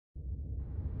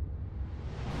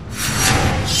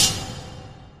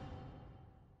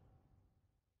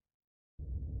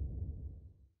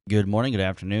Good morning, good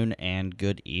afternoon, and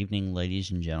good evening, ladies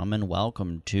and gentlemen.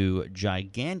 Welcome to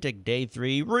Gigantic Day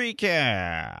 3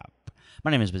 Recap.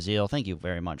 My name is Bazile. Thank you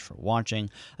very much for watching.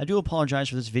 I do apologize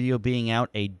for this video being out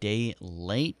a day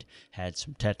late. Had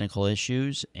some technical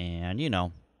issues, and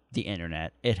the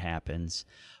internet, it happens.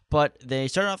 But they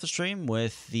started off the stream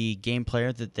with the game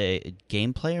trailer that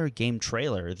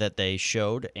they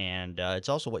showed, and it's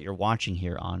also what you're watching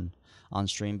here on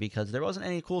stream because there wasn't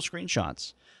any cool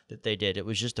screenshots that they did. It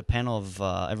was just a panel of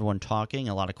everyone talking.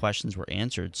 A lot of questions were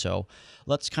answered, so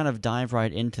let's kind of dive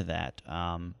right into that.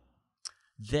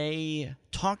 They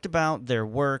talked about their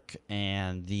work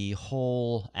and the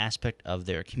whole aspect of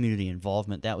their community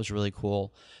involvement. That was really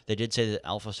cool. They did say that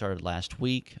alpha started last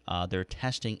week. They're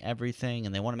testing everything,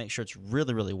 and they want to make sure it's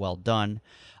really, really well done.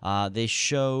 They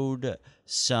showed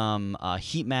some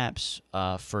heat maps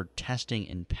for testing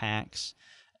in packs,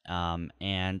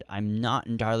 and I'm not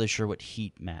entirely sure what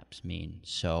heat maps mean.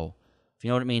 So if you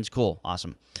know what it means, cool,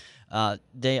 awesome.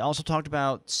 They also talked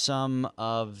about some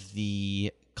of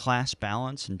the class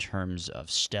balance in terms of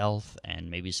stealth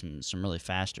and maybe some really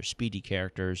fast or speedy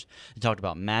characters. They talked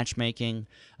about matchmaking.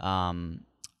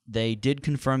 They did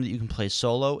confirm that you can play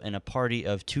solo in a party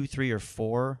of 2, 3, or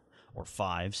 4, or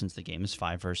 5, since the game is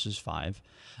 5 versus 5.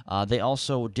 They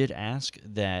also did ask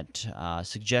that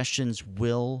suggestions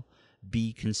will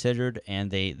be considered, and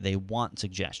they want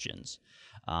suggestions.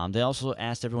 They also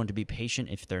asked everyone to be patient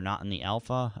if they're not in the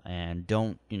alpha, and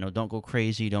don't go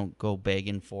crazy, don't go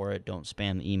begging for it, don't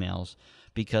spam the emails,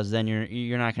 because then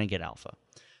you're not going to get alpha.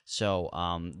 So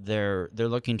they're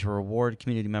looking to reward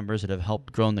community members that have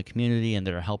helped grow in the community and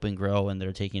that are helping grow and that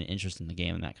are taking an interest in the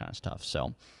game and that kind of stuff.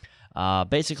 So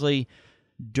basically,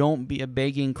 don't be a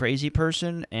begging crazy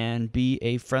person and be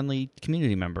a friendly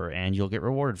community member, and you'll get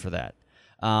rewarded for that.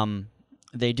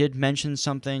 They did mention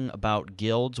something about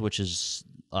guilds, which is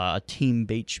a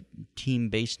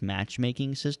team-based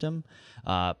matchmaking system,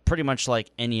 pretty much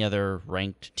like any other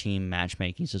ranked team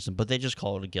matchmaking system, but they just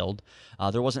call it a guild.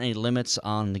 There wasn't any limits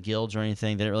on the guilds or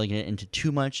anything. They didn't really get into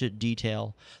too much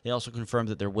detail. They also confirmed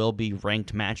that there will be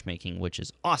ranked matchmaking, which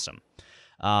is awesome.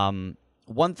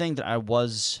 One thing that I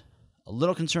was a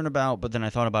little concerned about, but then I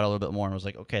thought about it a little bit more and was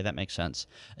like, okay, that makes sense,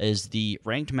 is the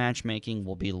ranked matchmaking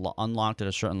will be unlocked at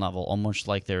a certain level, almost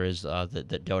like there is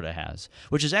that Dota has,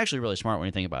 which is actually really smart when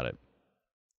you think about it.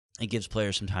 It gives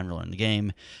players some time to learn the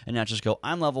game and not just go,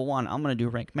 I'm level 1, I'm going to do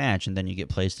ranked match, and then you get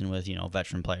placed in with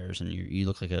veteran players and you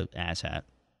look like an asshat.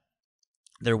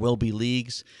 There will be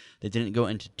leagues. They didn't go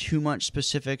into too much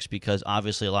specifics because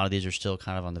obviously a lot of these are still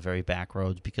kind of on the very back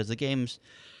roads because the game's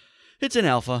it's an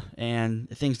alpha, and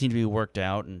things need to be worked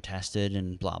out and tested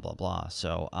and blah, blah, blah.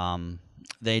 So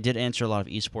they did answer a lot of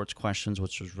esports questions,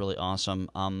 which was really awesome.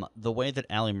 The way that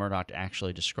Ali Murdoch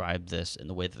actually described this and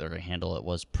the way that they're going to handle it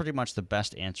was pretty much the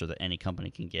best answer that any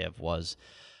company can give was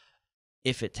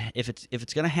if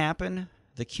it's going to happen,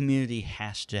 the community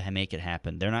has to make it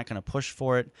happen. They're not going to push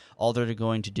for it. All they're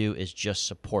going to do is just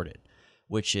support it,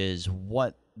 which is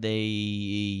what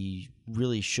they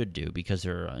really should do because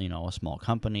they're a small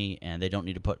company and they don't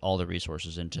need to put all the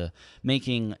resources into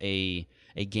making a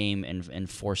game and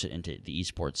force it into the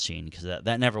esports scene because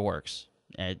that never works.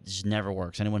 It just never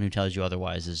works. Anyone who tells you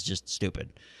otherwise is just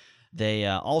stupid. They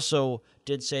also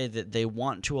did say that they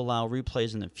want to allow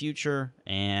replays in the future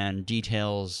and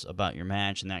details about your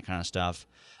match and that kind of stuff.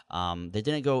 They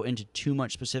didn't go into too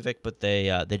much specific, but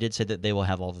they did say that they will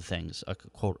have all the things,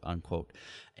 quote unquote,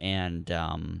 and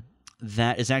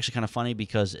that is actually kind of funny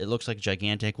because it looks like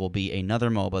Gigantic will be another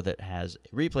MOBA that has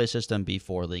a replay system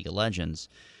before League of Legends,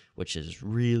 which is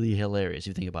really hilarious if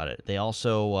you think about it. They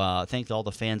also thanked all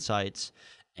the fan sites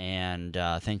and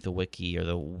thanked the wiki or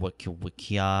the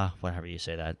wikia, whatever you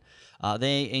say that.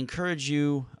 They encourage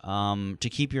you to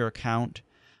keep your account.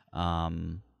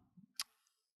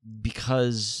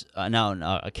 Because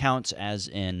accounts as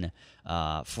in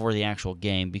for the actual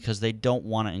game, because they don't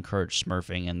want to encourage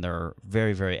smurfing, and they're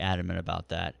very, very adamant about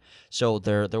that. So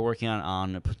they're working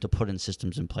on to put in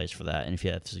systems in place for that. And if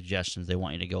you have suggestions, they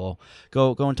want you to go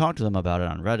and talk to them about it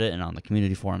on Reddit and on the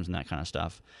community forums and that kind of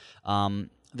stuff.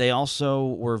 They also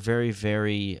were very,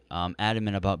 very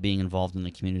adamant about being involved in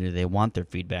the community. They want their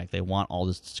feedback. They want all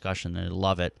this discussion. They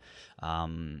love it.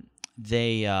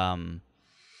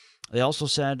 They also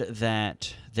said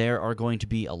that there are going to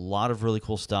be a lot of really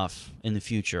cool stuff in the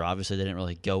future. Obviously, they didn't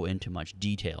really go into much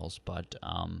details, but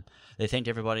they thanked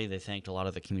everybody. They thanked a lot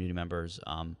of the community members.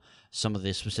 Some of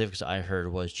the specifics I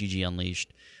heard was GG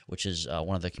Unleashed, which is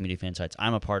one of the community fan sites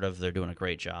I'm a part of. They're doing a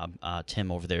great job. Tim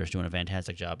over there is doing a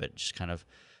fantastic job at just kind of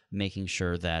making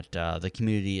sure that the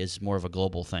community is more of a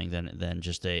global thing than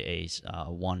just a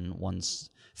one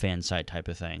fan site type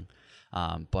of thing.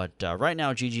 But right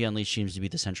now, GG Unleashed seems to be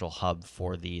the central hub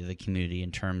for the community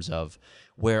in terms of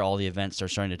where all the events are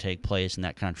starting to take place, and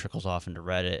that kind of trickles off into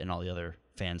Reddit and all the other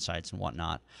fan sites and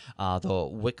whatnot. The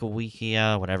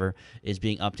Wikiwikia, whatever, is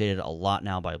being updated a lot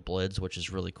now by Blizz, which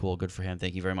is really cool. Good for him.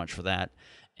 Thank you very much for that.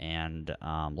 And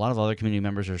a lot of other community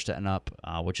members are stepping up,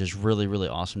 which is really, really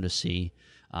awesome to see.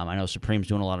 I know Supreme's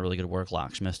doing a lot of really good work.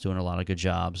 Locksmith's doing a lot of good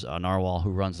jobs. Narwhal,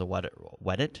 who runs the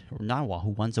Weddit? Narwhal,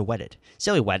 who runs the Weddit?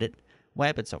 Silly Weddit.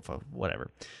 Web and so forth,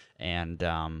 whatever. And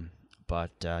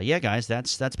yeah, guys,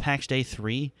 that's PAX Day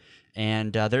 3,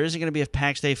 and there isn't going to be a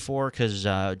PAX Day 4 because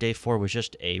Day 4 was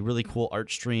just a really cool art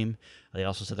stream. They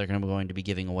also said they're going to be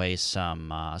giving away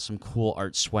some cool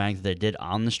art swag that they did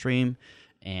on the stream,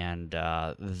 and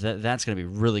that's going to be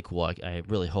really cool. I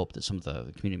really hope that some of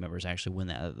the community members actually win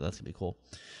that. That's going to be cool.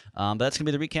 But that's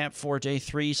going to be the recap for Day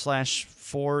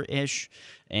 3/4-ish,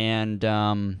 and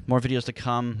more videos to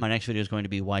come. My next video is going to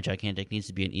be why Gigantic needs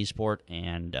to be an esport,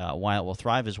 and why it will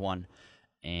thrive as one,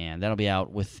 and that'll be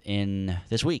out within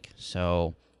this week.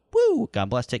 So, woo! God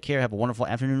bless, take care, have a wonderful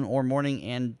afternoon or morning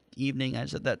and evening. I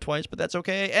said that twice, but that's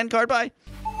okay. End card, bye!